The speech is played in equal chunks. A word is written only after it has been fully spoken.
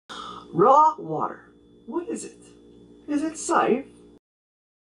Raw water. What is it? Is it safe?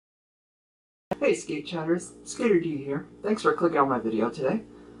 Hey SkateChatters, SkaterDee here. Thanks for clicking on my video today.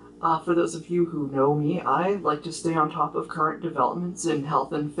 For those of you who know me, I like to stay on top of current developments in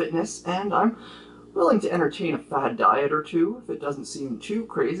health and fitness, and I'm willing to entertain a fad diet or two if it doesn't seem too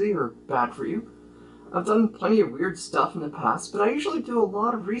crazy or bad for you. I've done plenty of weird stuff in the past, but I usually do a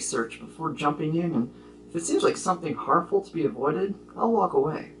lot of research before jumping in, and if it seems like something harmful to be avoided, I'll walk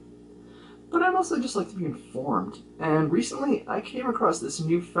away. But I mostly just like to be informed, and recently I came across this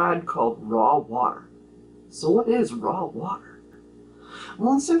new fad called raw water. So what is raw water?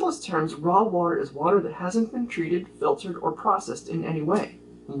 Well, in simplest terms, raw water is water that hasn't been treated, filtered, or processed in any way,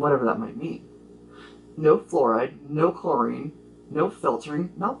 whatever that might mean. No fluoride, no chlorine, no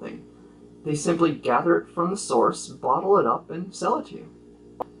filtering, nothing. They simply gather it from the source, bottle it up, and sell it to you.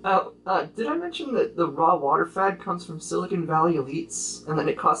 Did I mention that the raw water fad comes from Silicon Valley elites, and that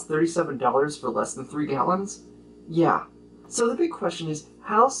it costs $37 for less than 3 gallons? Yeah. So the big question is,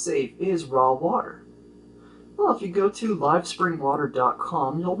 how safe is raw water? Well, if you go to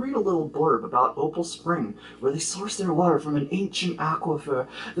livespringwater.com, you'll read a little blurb about Opal Spring, where they source their water from an ancient aquifer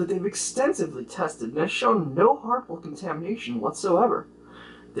that they've extensively tested and has shown no harmful contamination whatsoever.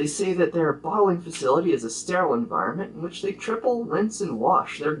 They say that their bottling facility is a sterile environment in which they triple, rinse, and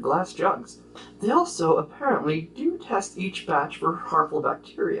wash their glass jugs. They also apparently do test each batch for harmful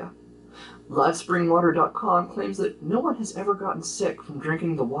bacteria. LivespringWater.com claims that no one has ever gotten sick from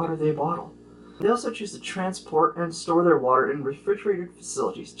drinking the water they bottle. They also choose to transport and store their water in refrigerated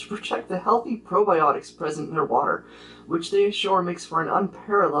facilities to protect the healthy probiotics present in their water, which they assure makes for an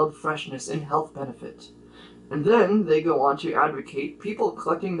unparalleled freshness and health benefit. And then they go on to advocate people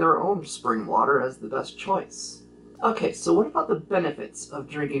collecting their own spring water as the best choice. Okay, so what about the benefits of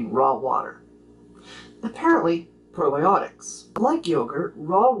drinking raw water? Apparently, probiotics. Like yogurt,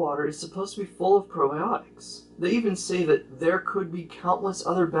 raw water is supposed to be full of probiotics. They even say that there could be countless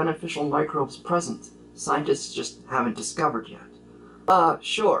other beneficial microbes present. Scientists just haven't discovered yet.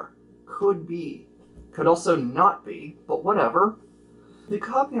 Sure, could be. Could also not be, but whatever. The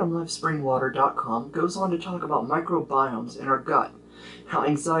copy on livespringwater.com goes on to talk about microbiomes in our gut, how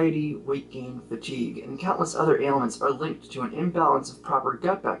anxiety, weight gain, fatigue, and countless other ailments are linked to an imbalance of proper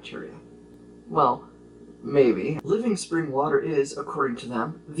gut bacteria. Well, maybe. Living spring water is, according to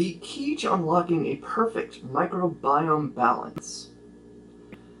them, the key to unlocking a perfect microbiome balance.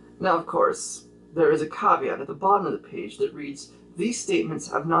 Now, of course, there is a caveat at the bottom of the page that reads, "These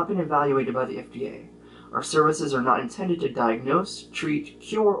statements have not been evaluated by the FDA. Our services are not intended to diagnose, treat,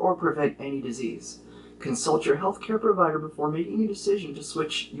 cure, or prevent any disease. Consult your healthcare provider before making a decision to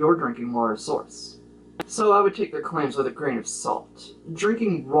switch your drinking water source." So I would take their claims with a grain of salt.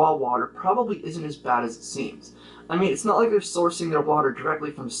 Drinking raw water probably isn't as bad as it seems. I mean, it's not like they're sourcing their water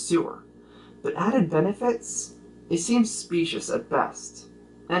directly from sewer. But added benefits? It seems specious at best.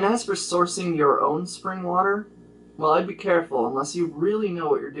 And as for sourcing your own spring water, well, I'd be careful unless you really know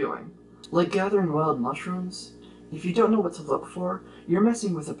what you're doing. Like gathering wild mushrooms, if you don't know what to look for, you're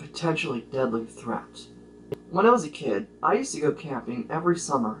messing with a potentially deadly threat. When I was a kid, I used to go camping every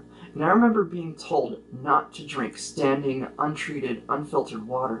summer, and I remember being told not to drink standing, untreated, unfiltered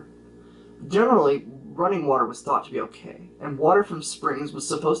water. Generally, running water was thought to be okay, and water from springs was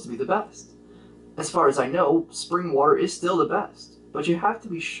supposed to be the best. As far as I know, spring water is still the best, but you have to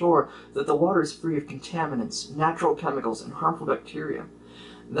be sure that the water is free of contaminants, natural chemicals, and harmful bacteria.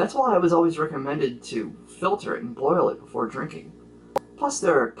 That's why I was always recommended to filter it and boil it before drinking. Plus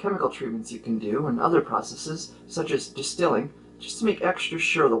there are chemical treatments you can do and other processes, such as distilling, just to make extra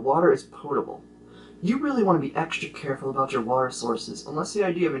sure the water is potable. You really want to be extra careful about your water sources, unless the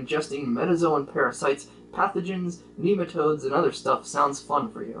idea of ingesting metazoan parasites, pathogens, nematodes, and other stuff sounds fun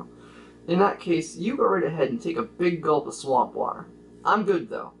for you. In that case, you go right ahead and take a big gulp of swamp water. I'm good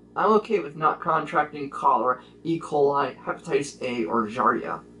though. I'm okay with not contracting cholera, E. coli, hepatitis A, or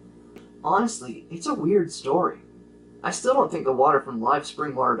Giardia. Honestly, it's a weird story. I still don't think the water from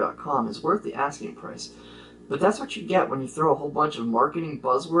livespringwater.com is worth the asking price, but that's what you get when you throw a whole bunch of marketing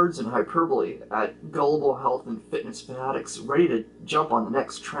buzzwords and hyperbole at gullible health and fitness fanatics ready to jump on the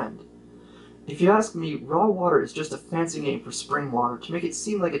next trend. If you ask me, raw water is just a fancy name for spring water to make it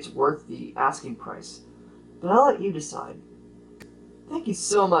seem like it's worth the asking price, but I'll let you decide. Thank you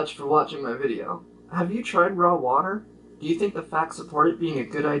so much for watching my video. Have you tried raw water? Do you think the facts support it being a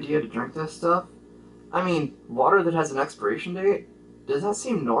good idea to drink this stuff? I mean, water that has an expiration date? Does that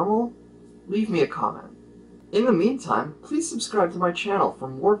seem normal? Leave me a comment. In the meantime, please subscribe to my channel for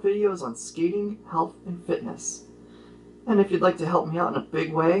more videos on skating, health, and fitness. And if you'd like to help me out in a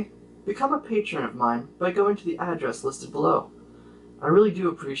big way, become a patron of mine by going to the address listed below. I really do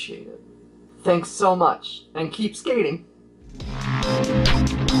appreciate it. Thanks so much, and keep skating!